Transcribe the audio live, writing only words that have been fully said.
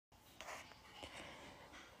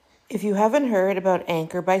If you haven't heard about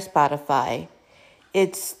Anchor by Spotify,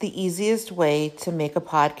 it's the easiest way to make a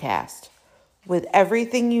podcast with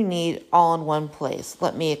everything you need all in one place.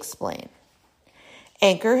 Let me explain.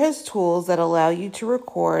 Anchor has tools that allow you to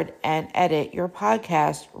record and edit your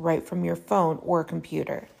podcast right from your phone or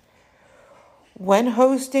computer. When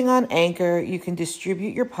hosting on Anchor, you can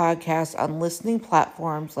distribute your podcast on listening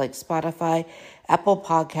platforms like Spotify, Apple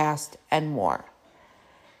Podcast, and more.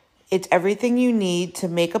 It's everything you need to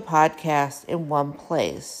make a podcast in one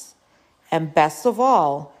place. And best of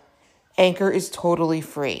all, Anchor is totally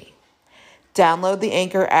free. Download the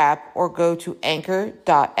Anchor app or go to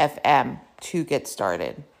anchor.fm to get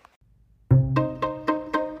started.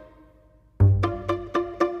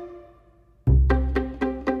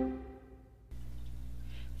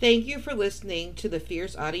 Thank you for listening to the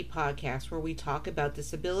Fierce Audie podcast, where we talk about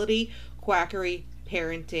disability, quackery,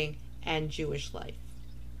 parenting, and Jewish life.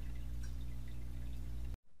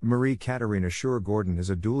 Marie Katarina CHEOUR-Gordon is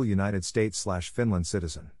a dual United States/Finland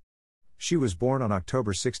citizen. She was born on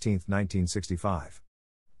October 16, 1965.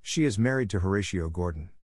 She is married to Horatio Gordon.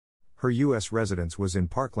 Her U.S. residence was in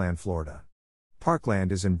Parkland, Florida.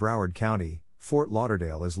 Parkland is in Broward County. Fort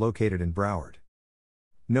Lauderdale is located in Broward.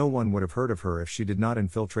 No one would have heard of her if she did not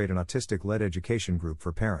infiltrate an autistic-led education group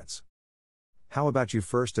for parents. How about you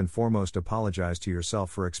first and foremost apologize to yourself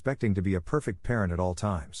for expecting to be a perfect parent at all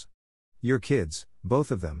times? Your kids,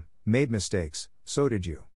 both of them, made mistakes, so did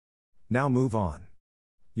you. Now move on.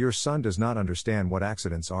 Your son does not understand what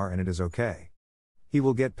accidents are, and it is okay. He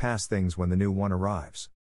will get past things when the new one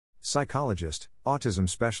arrives. Psychologist, autism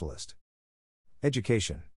specialist.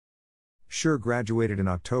 Education. CHEOUR graduated in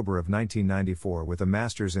October of 1994 with a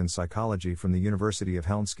master's in psychology from the University of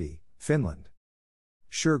Helsinki, Finland.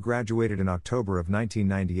 CHEOUR graduated in October of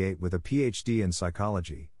 1998 with a PhD in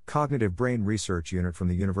psychology, Cognitive Brain Research Unit from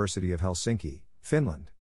the University of Helsinki,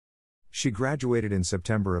 Finland. She graduated in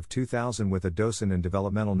September of 2000 with a docent in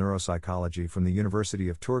developmental neuropsychology from the University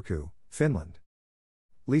of Turku, Finland.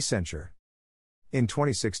 Licensure. In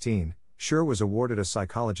 2016, CHEOUR was awarded a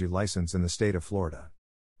psychology license in the state of Florida.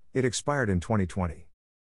 It expired in 2020.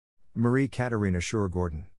 Marie Katarina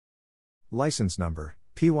CHEOUR-Gordon. License number,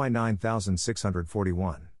 PY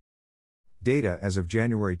 9641. Data as of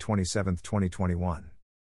January 27, 2021.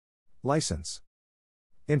 License.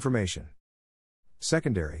 Information.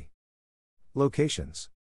 Secondary. Locations.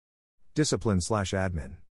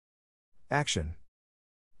 Discipline/admin. Action.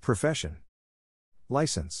 Profession.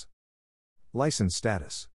 License. License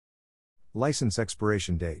status. License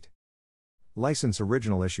expiration date. License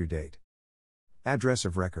original issue date. Address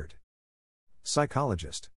of record.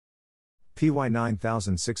 Psychologist. PY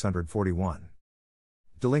 9641.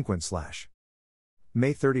 Delinquent/.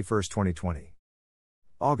 May 31, 2020.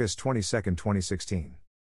 August 22, 2016.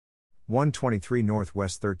 123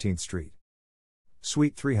 Northwest 13th Street.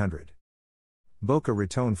 Suite 300. Boca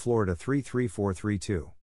Raton, Florida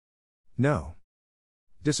 33432. No.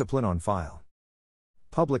 Discipline on file.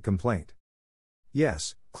 Public complaint.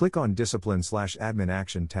 Yes, click on Discipline/Admin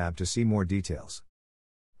Action tab to see more details.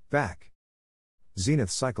 Back.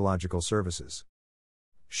 Zenith Psychological Services.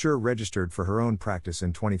 CHEOUR registered for her own practice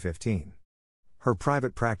in 2015. Her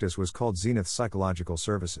private practice was called Zenith Psychological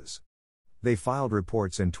Services. They filed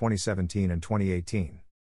reports in 2017 and 2018.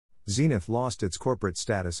 Zenith lost its corporate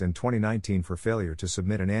status in 2019 for failure to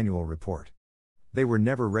submit an annual report. They were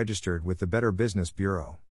never registered with the Better Business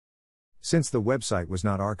Bureau. Since the website was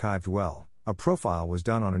not archived well, a profile was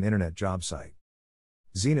done on an internet job site.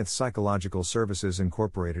 Zenith Psychological Services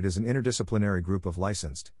Incorporated is an interdisciplinary group of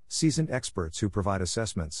licensed, seasoned experts who provide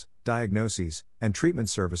assessments, diagnoses, and treatment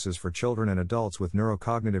services for children and adults with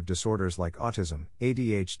neurocognitive disorders like autism,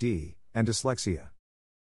 ADHD, and dyslexia.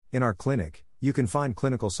 In our clinic, you can find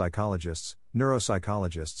clinical psychologists,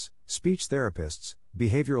 neuropsychologists, speech therapists,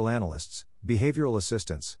 behavioral analysts, behavioral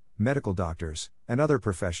assistants, medical doctors, and other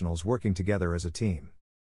professionals working together as a team.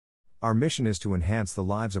 Our mission is to enhance the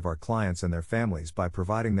lives of our clients and their families by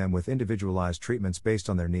providing them with individualized treatments based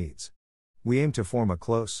on their needs. We aim to form a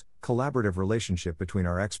close, collaborative relationship between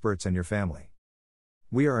our experts and your family.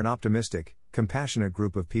 We are an optimistic, compassionate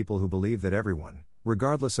group of people who believe that everyone,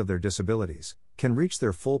 regardless of their disabilities, can reach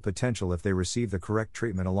their full potential if they receive the correct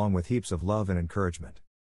treatment along with heaps of love and encouragement.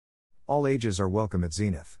 All ages are welcome at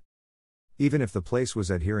Zenith. Even if the place was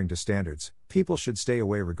adhering to standards, people should stay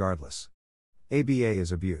away regardless. ABA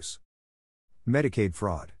is abuse. Medicaid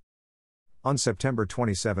fraud. On September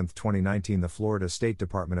 27, 2019, the Florida State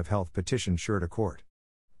Department of Health petitioned CHEOUR to court.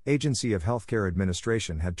 Agency of Healthcare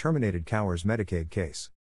Administration had terminated CHEOUR's Medicaid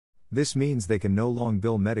case. This means they can no longer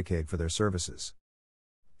bill Medicaid for their services.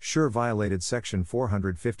 CHEOUR violated Section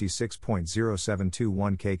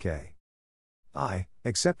 456.0721 KK. I,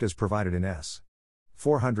 except as provided in S.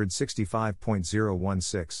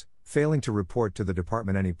 465.016, failing to report to the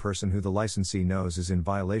department any person who the licensee knows is in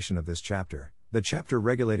violation of this chapter, the chapter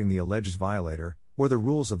regulating the alleged violator, or the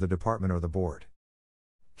rules of the department or the board.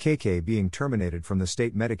 KK being terminated from the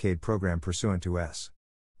state Medicaid program pursuant to S.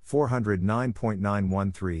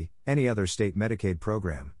 409.913, any other state Medicaid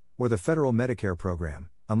program, or the federal Medicare program,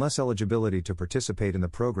 unless eligibility to participate in the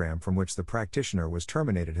program from which the practitioner was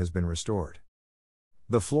terminated has been restored.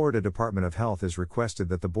 The Florida Department of Health is requested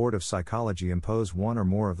that the Board of Psychology impose one or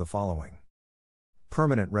more of the following: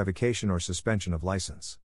 permanent revocation or suspension of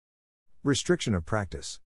license, restriction of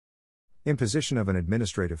practice, imposition of an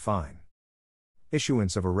administrative fine,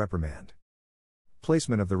 issuance of a reprimand,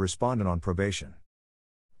 placement of the respondent on probation,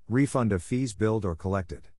 refund of fees billed or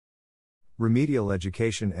collected, remedial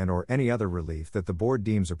education and/or any other relief that the board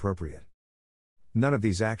deems appropriate. None of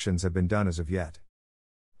these actions have been done as of yet.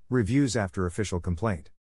 Reviews after official complaint.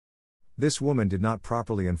 This woman did not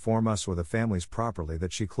properly inform us or the families properly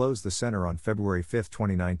that she closed the center on February 5,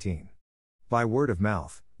 2019. By word of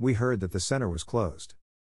mouth, we heard that the center was closed.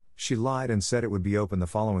 She lied and said it would be open the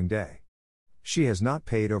following day. She has not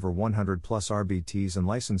paid over 100 plus RBTs and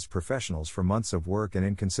licensed professionals for months of work and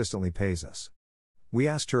inconsistently pays us. We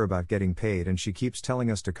asked her about getting paid and she keeps telling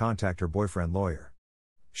us to contact her boyfriend lawyer.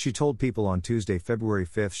 She told people on Tuesday, February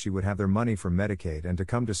 5th she would have their money from Medicaid and to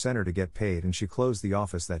come to center to get paid, and she closed the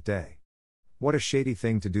office that day. What a shady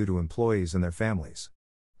thing to do to employees and their families.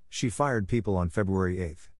 She fired people on February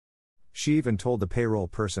 8th. She even told the payroll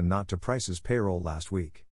person not to price payroll last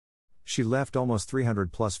week. She left almost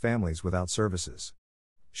 300 plus families without services.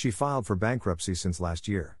 She filed for bankruptcy since last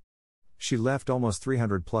year. She left almost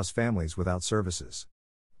 300 plus families without services.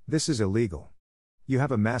 This is illegal. You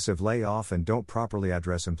have a massive layoff and don't properly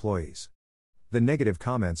address employees. The negative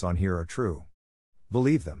comments on here are true.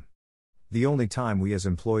 Believe them. The only time we as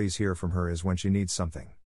employees hear from her is when she needs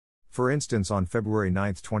something. For instance, on February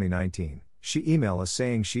 9, 2019, she emailed us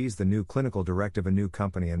saying she's the new clinical director of a new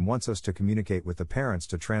company and wants us to communicate with the parents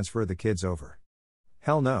to transfer the kids over.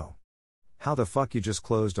 Hell no. How the fuck you just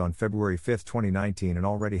closed on February 5, 2019 and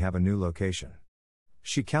already have a new location?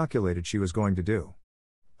 She calculated she was going to do.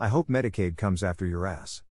 I hope Medicaid comes after your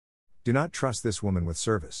ass. Do not trust this woman with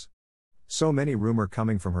service. So many rumor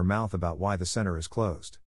coming from her mouth about why the center is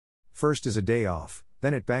closed. First is a day off,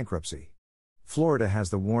 then it bankruptcy. Florida has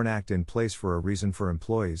the WARN Act in place for a reason for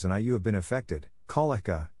employees and you have been affected. Call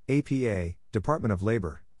ECA, APA, Department of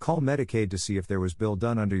Labor, call Medicaid to see if there was bill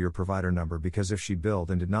done under your provider number, because if she billed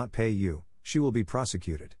and did not pay you, she will be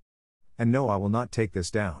prosecuted. And no, I will not take this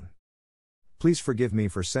down. Please forgive me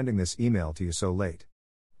for sending this email to you so late.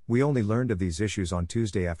 We only learned of these issues on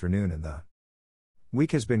Tuesday afternoon and the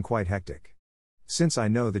week has been quite hectic. Since I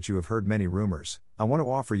know that you have heard many rumors, I want to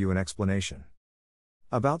offer you an explanation.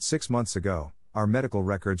 About 6 months ago, our medical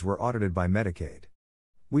records were audited by Medicaid.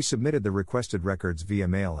 We submitted the requested records via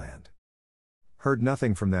mail and heard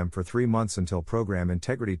nothing from them for 3 months until Program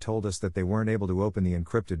Integrity told us that they weren't able to open the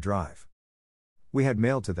encrypted drive. We had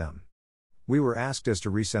mailed to them. We were asked as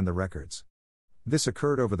to resend the records. This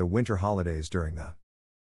occurred over the winter holidays during the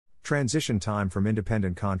transition time from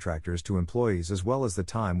independent contractors to employees, as well as the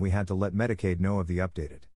time we had to let Medicaid know of the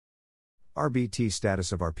updated RBT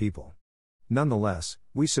status of our people. Nonetheless,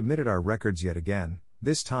 we submitted our records yet again,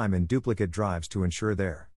 this time in duplicate drives to ensure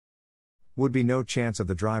there would be no chance of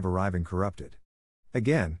the drive arriving corrupted.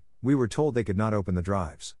 Again, we were told they could not open the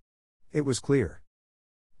drives. It was clear.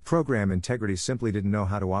 Program Integrity simply didn't know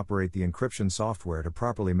how to operate the encryption software to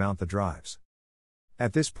properly mount the drives.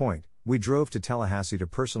 At this point, we drove to Tallahassee to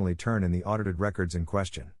personally turn in the audited records in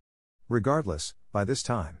question. Regardless, by this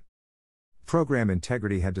time, Program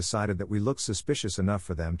Integrity had decided that we looked suspicious enough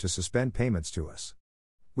for them to suspend payments to us.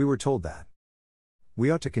 We were told that we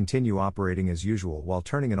ought to continue operating as usual while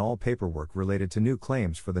turning in all paperwork related to new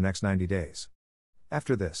claims for the next 90 days.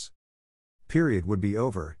 After this period would be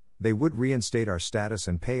over, they would reinstate our status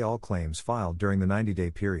and pay all claims filed during the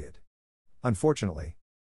 90-day period. Unfortunately,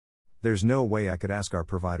 there's no way I could ask our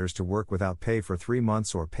providers to work without pay for 3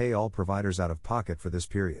 months or pay all providers out of pocket for this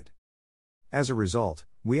period. As a result,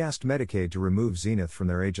 we asked Medicaid to remove Zenith from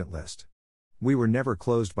their agent list. We were never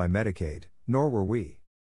closed by Medicaid, nor were we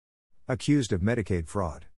accused of Medicaid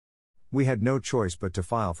fraud. We had no choice but to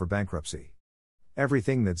file for bankruptcy.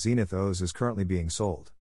 Everything that Zenith owes is currently being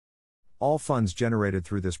sold. All funds generated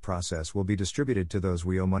through this process will be distributed to those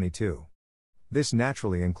we owe money to. This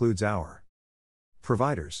naturally includes our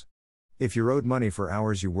providers. If you're owed money for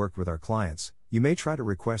hours you worked with our clients, you may try to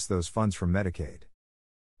request those funds from Medicaid.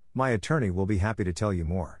 My attorney will be happy to tell you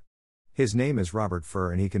more. His name is Robert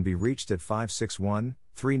Furr and he can be reached at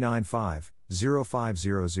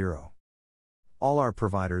 561-395-0500. All our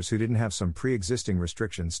providers who didn't have some pre-existing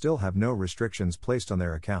restrictions still have no restrictions placed on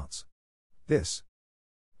their accounts. This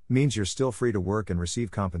means you're still free to work and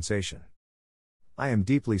receive compensation. I am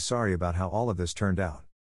deeply sorry about how all of this turned out.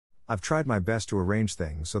 I've tried my best to arrange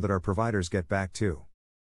things so that our providers get back to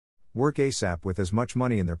work ASAP with as much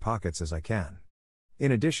money in their pockets as I can.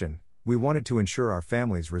 In addition, we wanted to ensure our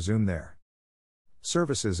families resume their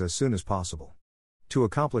services as soon as possible. To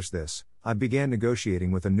accomplish this, I began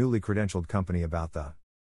negotiating with a newly credentialed company about the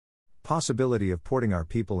possibility of porting our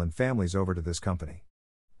people and families over to this company.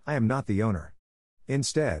 I am not the owner.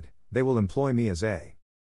 Instead, they will employ me as a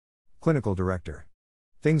clinical director.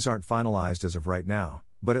 Things aren't finalized as of right now,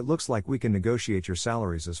 but it looks like we can negotiate your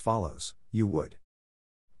salaries as follows. You would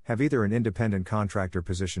have either an independent contractor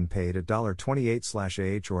position paid at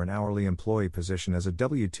 $28/h or an hourly employee position as a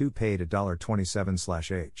W-2 paid at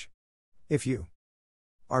 $27/h. If you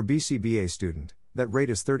are BCBA student, that rate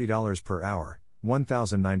is $30 per hour,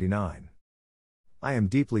 $1,099. I am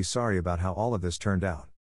deeply sorry about how all of this turned out.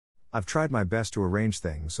 I've tried my best to arrange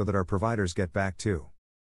things so that our providers get back to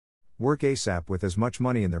work ASAP with as much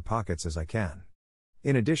money in their pockets as I can.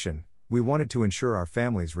 In addition, we wanted to ensure our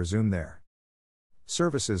families resume their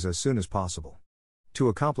services as soon as possible. To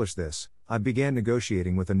accomplish this, I began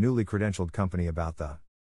negotiating with a newly credentialed company about the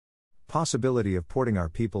possibility of porting our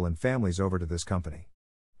people and families over to this company.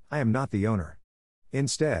 I am not the owner.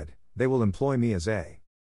 Instead, they will employ me as a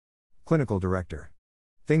clinical director.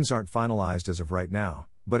 Things aren't finalized as of right now,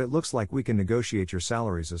 but it looks like we can negotiate your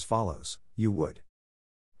salaries as follows. You would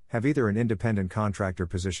have either an independent contractor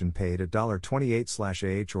position paid at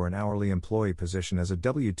 $28/h or an hourly employee position as a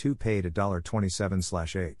W-2 paid at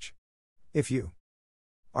 $27/h. If you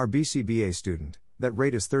are BCBA student, that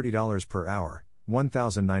rate is $30 per hour,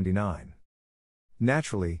 $1,099.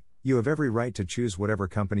 Naturally, you have every right to choose whatever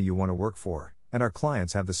company you want to work for, and our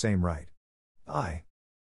clients have the same right. I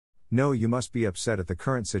know you must be upset at the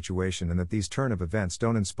current situation and that these turn of events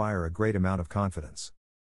don't inspire a great amount of confidence.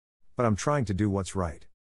 But I'm trying to do what's right.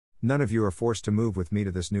 None of you are forced to move with me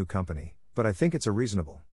to this new company, but I think it's a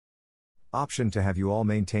reasonable option to have you all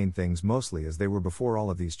maintain things mostly as they were before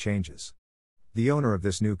all of these changes. The owner of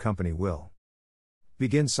this new company will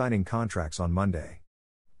begin signing contracts on Monday.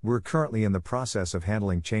 We're currently in the process of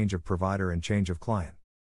handling change of provider and change of client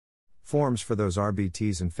forms for those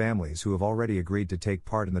RBTs and families who have already agreed to take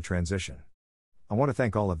part in the transition. I want to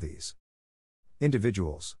thank all of these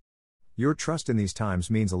individuals. Your trust in these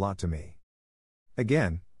times means a lot to me.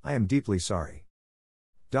 Again, I am deeply sorry.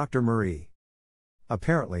 Dr. Marie.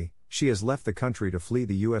 Apparently, she has left the country to flee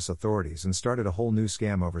the US authorities and started a whole new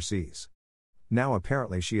scam overseas. Now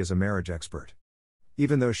apparently she is a marriage expert,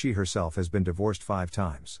 even though she herself has been divorced 5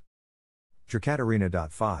 times.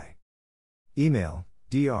 KATARIINA.fi. Email,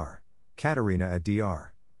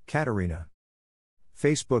 dr.katarina@dr. Katarina.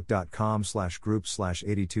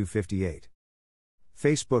 Facebook.com/groups/8258.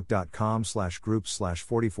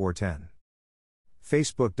 Facebook.com/groups/4410.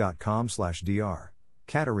 Facebook.com/dr.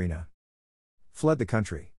 Katarina. Fled the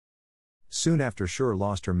country. Soon after CHEOUR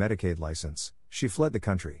lost her Medicaid license, she fled the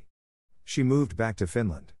country. She moved back to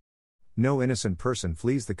Finland. No innocent person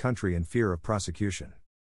flees the country in fear of prosecution.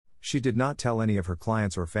 She did not tell any of her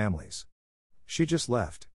clients or families. She just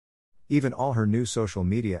left. Even all her new social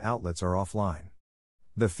media outlets are offline.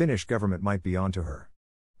 The Finnish government might be onto her.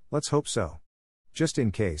 Let's hope so. Just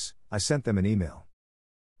in case, I sent them an email.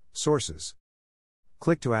 Sources.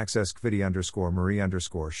 Click to access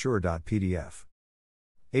kvidi_marie_cheur.pdf.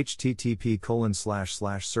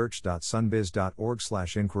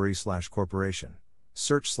 http://search.sunbiz.org/inquiry/corporation.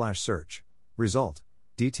 Search/search. Result.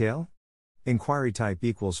 Detail? Inquiry type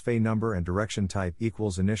equals FA number and direction type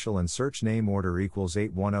equals initial and search name order equals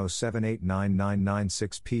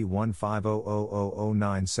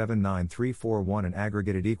 810789996P15000097934 and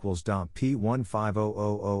aggregated equals DOMP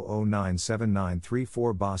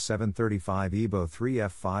P15000097934 BA 735 EBO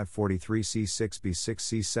 3F543 C6 B6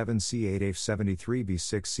 C7 C8 AF73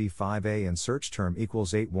 B6 C5A and search term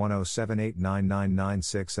equals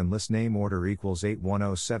 810789996 and list name order equals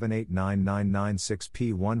 810789996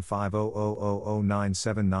 P15000097934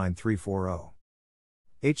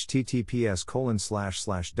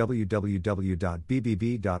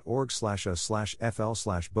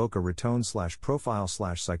 https://www.bbb.org/a/fl/boca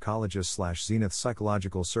raton/profile/psychologist/zenith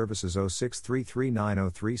psychological services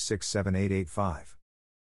 063390367885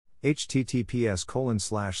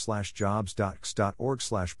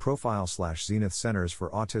 https://jobs.x.org/profile/zenith centers for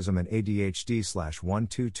autism and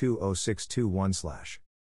ADHD/12206221/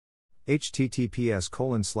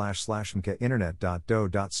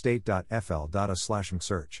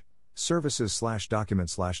 https://mka-internet.do.state.fl.a/search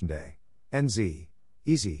services/document/nday nz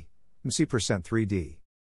easy mc%3d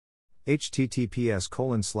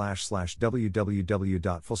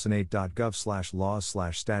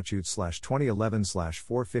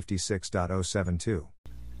https://www.fullsenate.gov/laws/statutes/2011/456.072.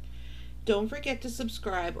 Don't forget to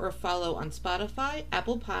subscribe or follow on Spotify,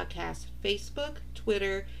 Apple Podcasts, Facebook,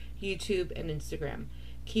 Twitter, YouTube, and Instagram.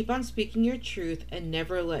 Keep on speaking your truth and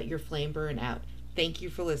never let your flame burn out. Thank you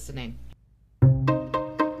for listening.